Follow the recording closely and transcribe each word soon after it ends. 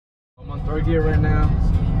third gear right now.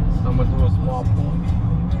 So I'm gonna do a small pull.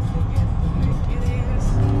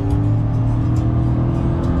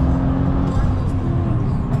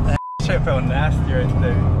 That shit felt nasty right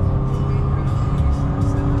there.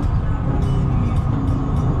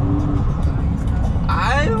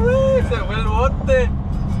 Ay, güey, se fue el bote.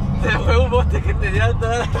 Se fue un bote que tenía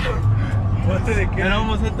toda. Bote de qué? It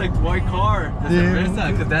almost hit the white car. The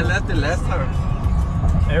cerveza, because that left it last time.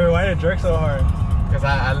 Hey, why did it jerk so hard? Because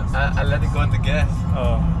I let it go in the gas.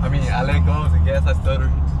 Oh. I mean, I let go of the gas, I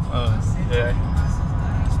stuttered. Oh. Yeah.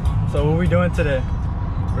 So what are we doing today?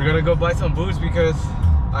 We're gonna go buy some booze because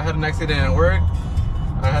I had an accident at work.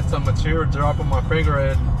 I had some material drop on my finger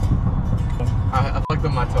and I fucked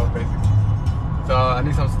up my toe basically. So I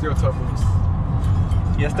need some steel toe boots.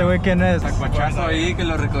 ¿Y este güey quién es? Takuachaches ahí que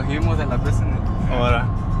lo recogimos de la BissonnetBoys. Ahora.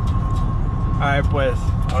 Alright pues.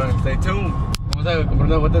 Ahora, stay tuned. Vamos a comprar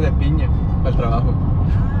unas botas de piña para el trabajo.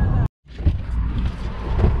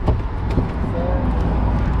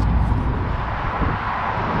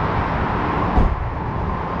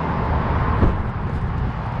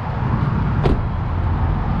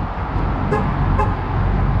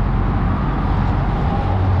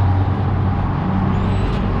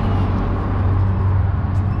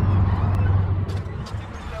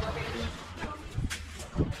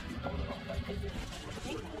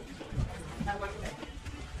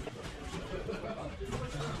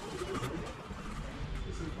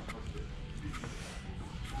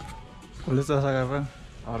 ¿Cuál estás agarrando?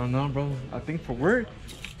 I don't know, bro. I think for work.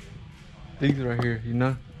 These right here, you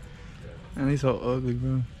know. And he's so ugly,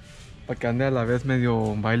 bro. Para que ande a la vez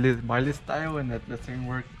medio baile style and at the same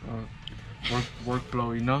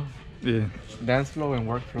workflow, you know. Yeah. Dance flow and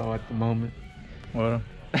workflow at the moment. Bueno.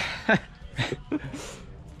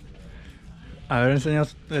 A ver,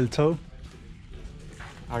 enseñas el toe.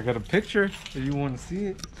 I got a picture if you want to see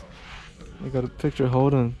it. I got a picture.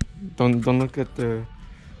 Hold on. Don't look at the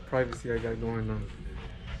privacy I got going on.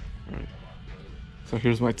 All right. So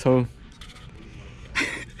here's my toe.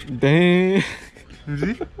 Dang.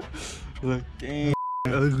 Look, dang.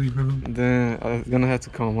 Ugly, bro. Then I was gonna have to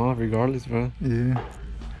come off regardless, bro. Yeah.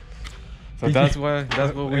 So that's what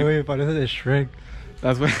we. Wait, parece de Shrek.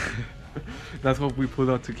 That's what we pulled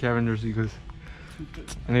out to Cavender's because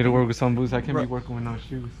I need to work with some boots. I can't be working with no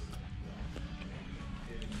shoes.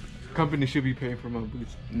 Company should be paying for my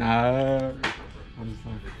boots. Nah, I'm just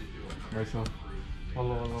like myself.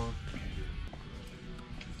 Hello.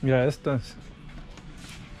 Mira estas.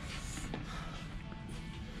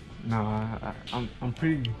 No, I'm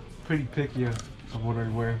pretty picky of what I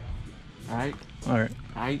wear. Alright. Alright.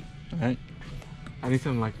 I need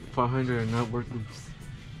some like 500 and not work boots.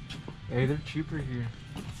 Hey, they're cheaper here.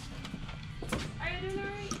 Are you doing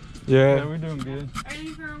alright? Yeah, we're doing good. Are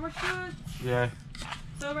you for work shoes? Yeah.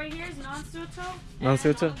 So right here is non-steel toe.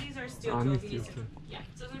 Non-steel toe? And all these are steel toe. I need These steel toe. Yeah.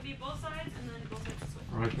 So it's gonna be both sides and then both sides this way.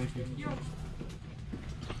 Alright, thank you. You're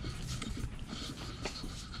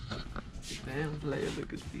Damn, player,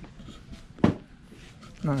 look at these.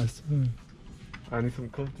 Nice. I need some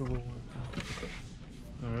comfortable ones.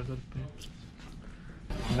 Alright,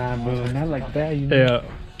 nah, bro, not like that, you know. Yeah,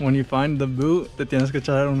 when you find the boot, te tienes que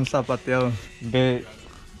echar un zapateado.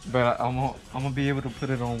 But I'm gonna be able to put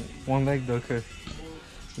it on one leg though, cause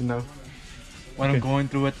you know what I'm going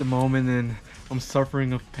through at the moment, and I'm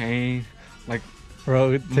suffering of pain. Like,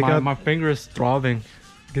 bro, my finger is throbbing.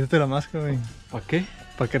 Quítate la máscara, güey. ¿Para qué?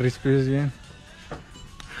 Para que respires bien.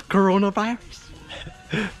 Coronavirus.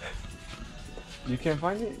 You can't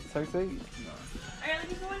find it? Size 8? Are you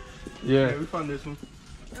looking for one? Yeah. We found this one.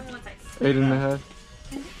 And what size? 8.5.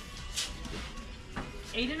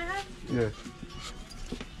 8.5? Yeah.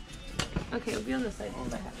 Okay, it'll be on the side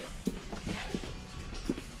since I have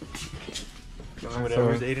it.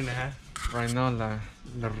 Whatever's 8.5. Right now, la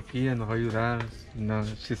Ruquilla nos va a ayudar. You know,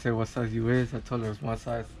 she said what size you is. I told her it's my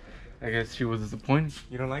size. I guess she was disappointed.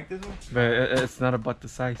 You don't like this one? But it's not about the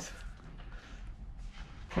size.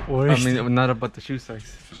 Or I mean, not about the shoe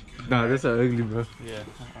size. No, these are ugly, bro. yeah.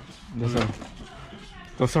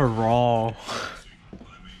 Those are raw. What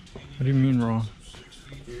do you mean wrong?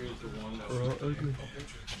 Raw ugly.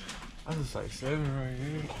 That's a size 7 right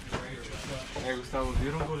here. Hey, Gustavo, if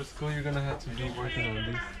you don't go to school, you're gonna have to be working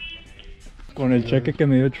on this. Con el cheque que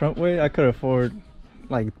me dio Trump, way, I could afford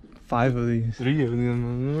like 5 of these. 3 of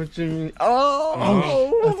them. What you mean?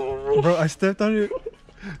 Oh! Bro, I stepped on it.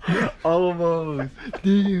 Almost.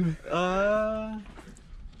 Damn.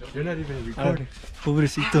 You're not even recording.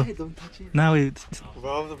 Pobrecito. Don't touch it. Nah, wait.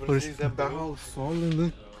 Vamos a poner bajo solo,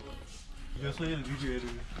 look. Yo soy el video editor.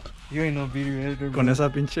 You ain't no video editor, bro. Con esa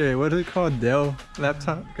pinche, what is it called? Dell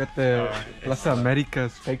laptop? Got the Plaza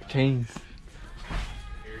America's fake chains.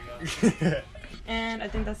 And I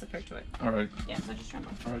think that's the pair to it. Alright. Yeah, so just trim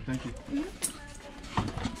them. Alright, thank you.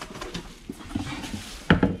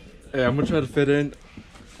 Hey, I'm gonna try to fit in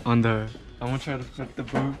on the. I'm gonna try to fit the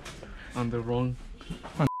boot on the wrong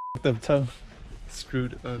The toe.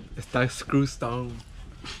 screwed up. Está screw down.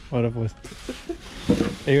 What up was?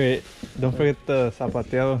 Hey, wait, don't forget the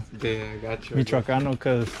zapateado Yeah, I got you. Michoacano,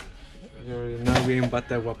 cause You already know we ain't about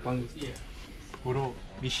that guapang. Puro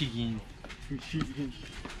Michigan.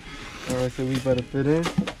 Alright, so we better fit in.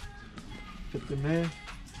 Fit them in.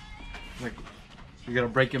 Like, you gotta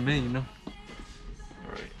break them in, you know?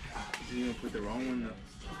 Alright. You gonna put the wrong one up.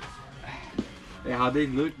 Hey, how they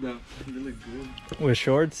look though? They look good. with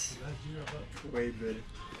shorts. Way better.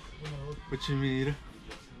 What you mean?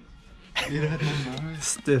 Mira, no mames.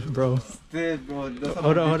 Stiff, bro. Stiff, bro. That's how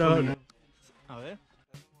Hold on, my hold bitch on. look. A ver.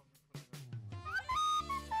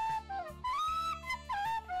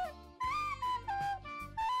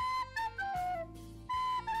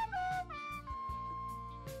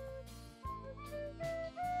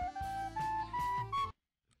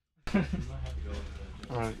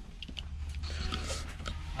 Alright.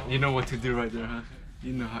 You know what to do right there, huh?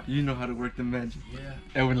 You know how to work the magic. Yeah.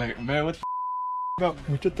 And we're like, man, what the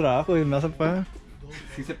Mucho trabajo y no se paga.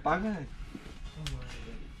 si se paga?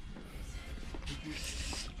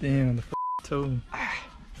 Damn, the toe.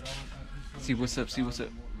 See what's up, see what's up.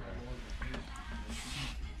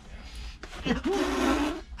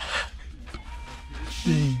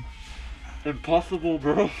 Damn. Impossible,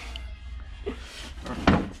 bro.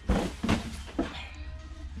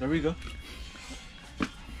 There we go.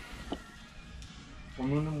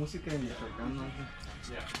 Ponme una música en Michoacán.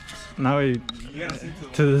 Now we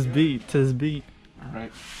to this beat, to this beat.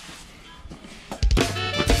 Alright.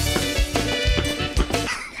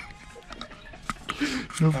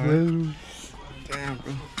 No Damn,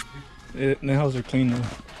 bro. The house are clean though.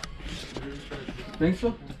 Think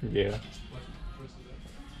so? Yeah.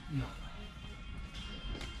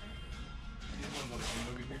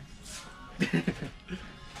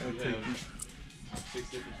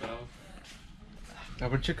 A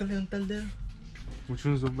ver, chécale un tal dedo. Which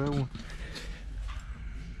one's the bad one?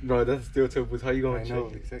 Bro, that's still too, but how you gonna check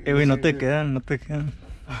it? Eh, güey, no te quedan, no te quedan.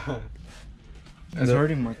 It's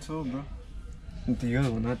hurting my toe, bro. The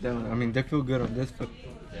other one, not that one. I mean, they feel good on this, but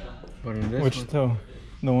on this Which one. toe?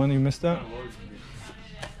 The one you missed out?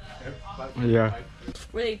 Yeah.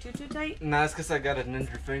 Were they too tight? Nah, it's because I got an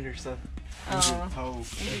injured finger, so. Oh, Toe.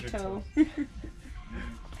 your toe.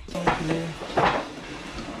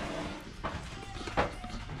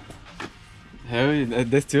 Hell yeah,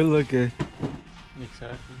 they still look good.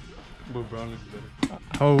 Exactly. But brown looks better.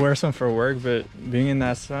 I would wear some for work, but being in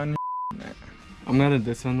that sun. I'm not in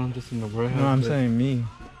this one, I'm just in the warehouse. No, I'm but- saying me.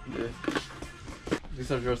 Yeah.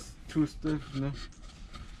 These are just too stiff, you know?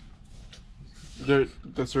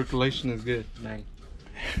 The circulation is good. Nice.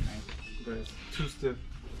 But it's too stiff.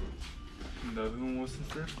 The other one wasn't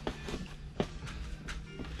stiff.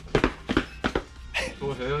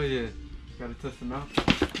 Oh, hell yeah. Gotta test them out.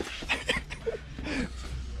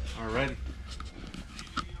 Alrighty.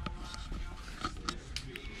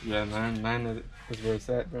 Yeah, 9 is where it's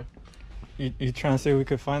at, bro. You trying to say we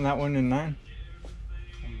could find that one in 9?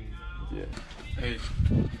 Yeah. Hey,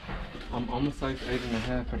 I'm almost size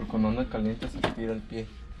 8.5, pero cuando anda caliente se tira el pie.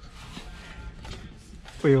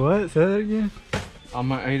 Wait, what? Say that again?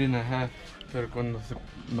 I'm at 8.5, pero cuando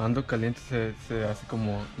me ando caliente se hace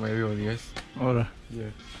como 9 o 10. Ahora. Yeah.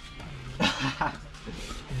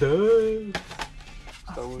 Duh.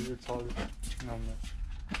 That was your target. No, man.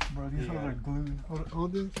 Bro, these Yeah. are glued.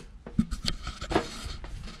 Hold this.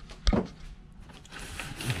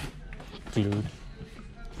 Glued.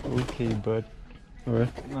 Okay, bud. Alright.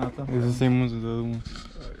 It's the same ones as the other ones.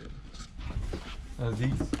 As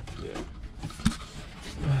these? Yeah.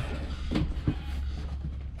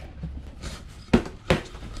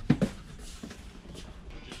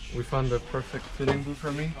 We found the perfect fitting boot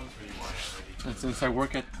for me. And since I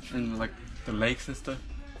work in like the lakes and stuff,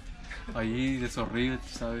 ahí es horrible, tú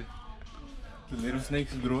sabes. The little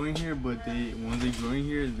snakes grow in here, but once they grow in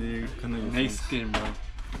here, they're kind of Snake skin, bro.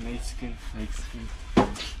 Snake skin. Snake skin.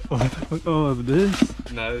 Oh,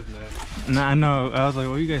 this? No, it's not. Nah, I know. I was like,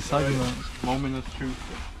 what are you guys talking about? Moment of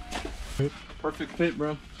truth. Perfect fit,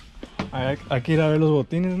 bro. Hay que ir a ver los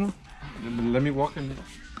botines, ¿no? Let me walk in it.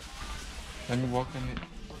 Let me walk in it.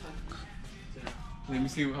 Let me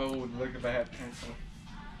see how it would look if I had pants on.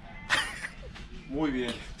 Muy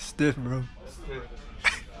bien. Stiff, bro. Yeah,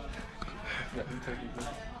 let me take it, bro.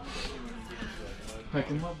 Pick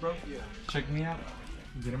him up, bro. Check me out.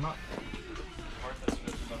 Get him out.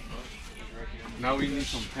 Now we need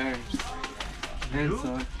some pants. Pants,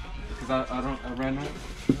 because I ran out.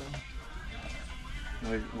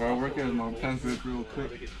 Like, where I work at, my pants rip real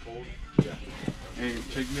quick. Hey,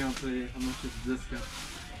 check me out, play. How much is this guy?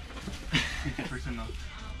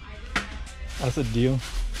 That's a deal.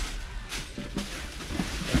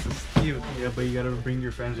 That's a steal. Yeah, but you gotta bring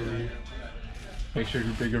your friends with you. Make sure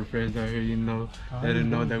you bring your friends out here, you know. Let them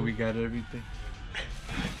know that we got everything.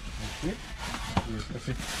 That's it? Yes, that's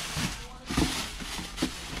it.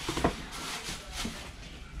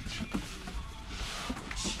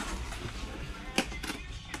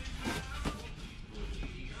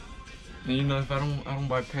 And you know, if I don't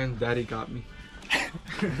buy pants, Daddy got me.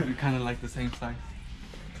 We kind of like the same size.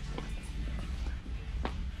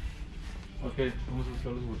 Okay, vamos a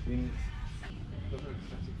buscar los botines.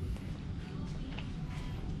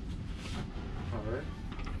 Alright.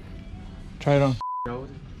 Try it on.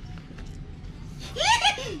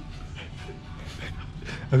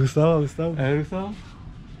 ¿Ha gustado? ¿Ha gustado? ¿Ha gustado?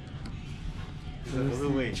 The other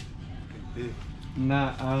way.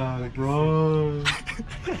 Nah, bro.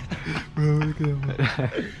 Bro, look at him.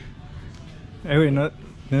 Güey, no,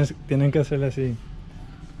 tienen que hacerle así.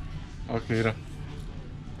 Ok, mira.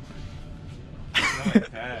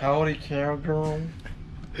 Howdy, cowgirl.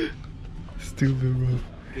 Stupid, bro.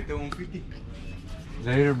 Get the 150.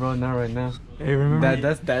 Later, bro, not right now. Hey, remember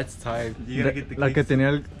That's tight. You gotta get the la que cakes. tenía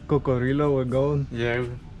el cocodrilo with gold? Yeah.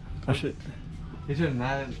 That shit. He should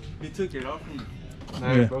not. He took it off from me.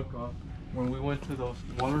 Nah, Yeah. it broke off. When we went to the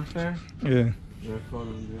water fair, Yeah. there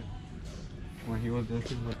photos there. When he was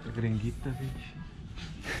dancing with the gringuitas and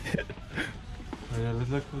shit. Oh, yeah, let's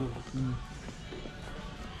look for the bikini.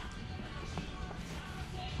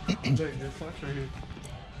 Look, there's socks right here.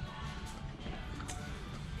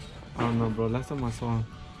 I don't know, bro. Last time I saw him.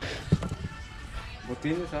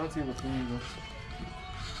 Botines? I don't see botines, bro.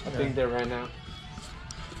 I think they're right now.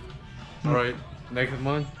 Alright, next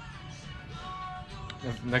month.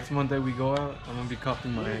 Next month that we go out, I'm gonna be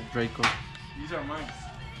copying my Draco. These are mine.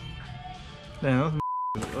 Damn, that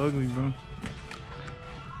was ugly, bro.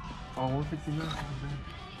 Oh, 159.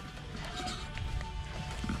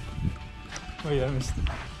 Oh yeah, I missed it.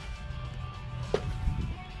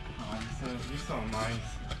 Oh, these are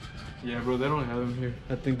nice. Yeah, bro, they don't have them here.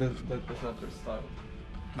 I think that's not their style.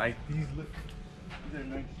 Like these, look. These are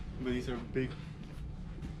nice. But these are big.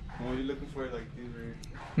 What are you looking for? Like these right here.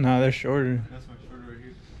 Nah, they're shorter. That's my shorter right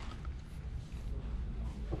here.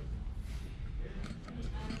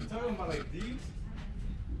 You talking about like these?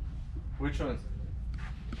 Which ones?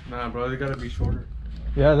 Nah, bro, they gotta be shorter.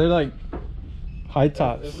 Yeah, they're like high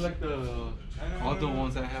tops. It's like the all the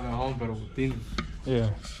ones I have at home, but thin. Yeah.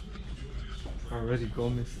 Already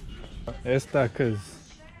Gomez. Esta, cause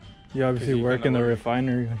you obviously you work in kinda the work.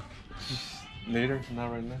 refinery. Later,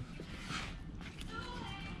 not right now.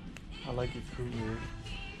 I like it too, man.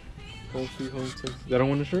 Home sweet home Texas. They don't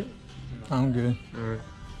want a shirt? I'm good. Alright.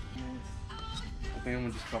 I think I'm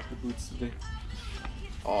gonna just cop the boots today.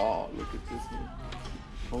 Oh, look at this one.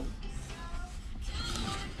 Oh.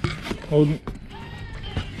 Hold me.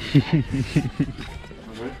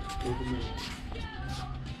 Alright.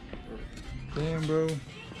 Damn, bro.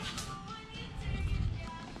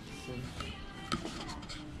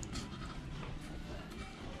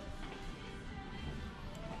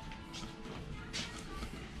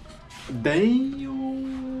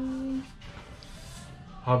 Damn.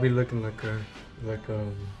 I'll be looking like a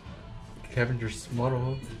CAVENDER'S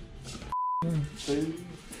model. Damn,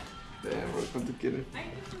 bro, ¿cuánto quieres?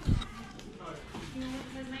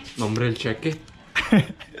 Nombre del cheque.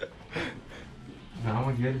 Nah, I'm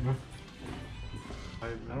gonna get it, bro. I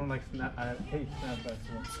don't like snap. I hate snapbacks.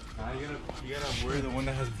 Nah, you gotta wear the one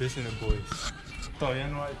that has BissonnetBoys. Todavía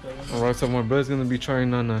no hay. Alright, so my brother's gonna be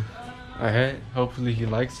trying on a hat. Hopefully he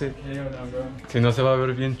likes it. Yeah, bro. Si no se va a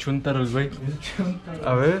ver bien chuntaro el güey.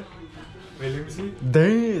 A ver. Wait, let me see.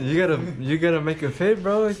 Damn, you gotta make it fit,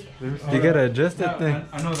 bro. You gotta adjust that thing.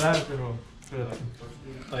 I know that, pero.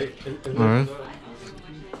 Like, Alright.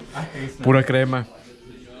 I hate snap. Pura crema.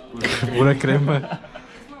 Pura crema.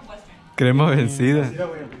 Crema vencida.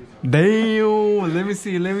 Damn, let me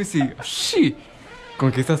see. Shit.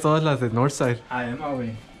 Conquistas todas las de Northside. I am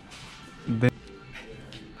away.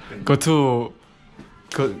 Go to...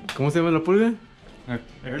 ¿Cómo se llama la pulga?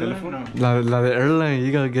 Airline? No. La de airline.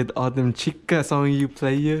 You gotta get all them chicas on you,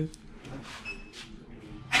 player.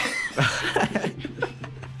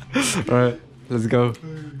 Alright, let's go.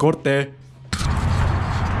 Corte.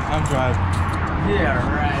 I'm driving. Yeah,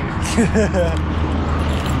 right.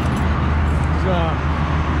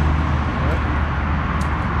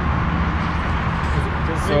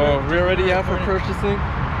 So we're already out for purchasing.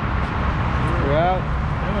 We're out.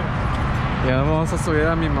 Ya vamos a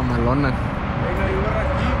subir a mi mamalona.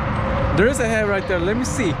 There is a head right there. Let me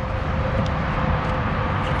see.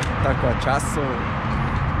 Takuachazo.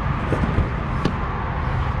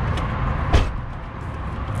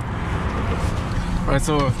 Alright,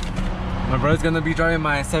 so my brother's gonna be driving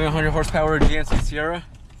my 700 horsepower GMC Sierra.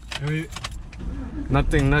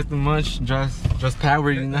 Nothing much, just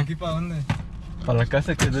power, you know. ¿Aquí para dónde? Para la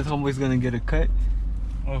casa, cause this homeboy's gonna get a cut.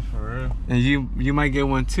 Oh, for real. And you might get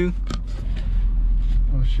one too.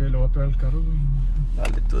 Oh shit, le voy a pegar el carro, güey.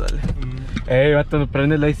 Dale, tú dale. Ey, vato,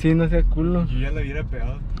 prende la IC, no sea culo. Yo ya le hubiera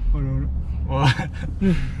pegado.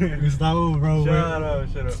 Gustavo, bro.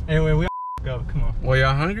 Shut up. Hey, wait, we up. Come on. Well,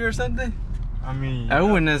 y'all hungry or something? I mean,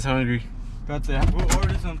 Everyone is hungry. we'll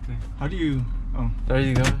order something. How do you? Oh. There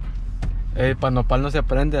you go. Ey, pa nopal no se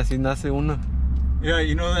aprende, así nace uno. Yeah,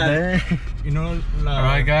 you know that. You know.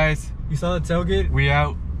 Alright, guys, You saw the tailgate? we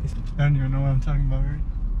out. I don't even know what I'm talking about, right?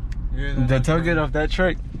 Yeah, The tailgate of that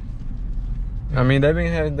truck. I mean, they've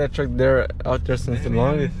been having that truck there out there since the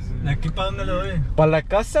longest. ¿De aquí para dónde le doy? Pa la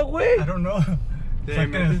casa, güey. I don't know. Te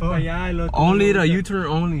Saquen el metes pa' phone. allá y lo Only the U-turn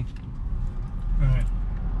only. Alright.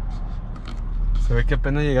 Se ve que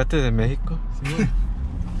apenas llegaste de México.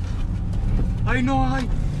 Ay, no, ay.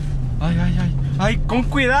 Ay, con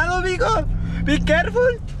cuidado, amigo. Be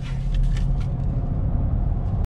careful.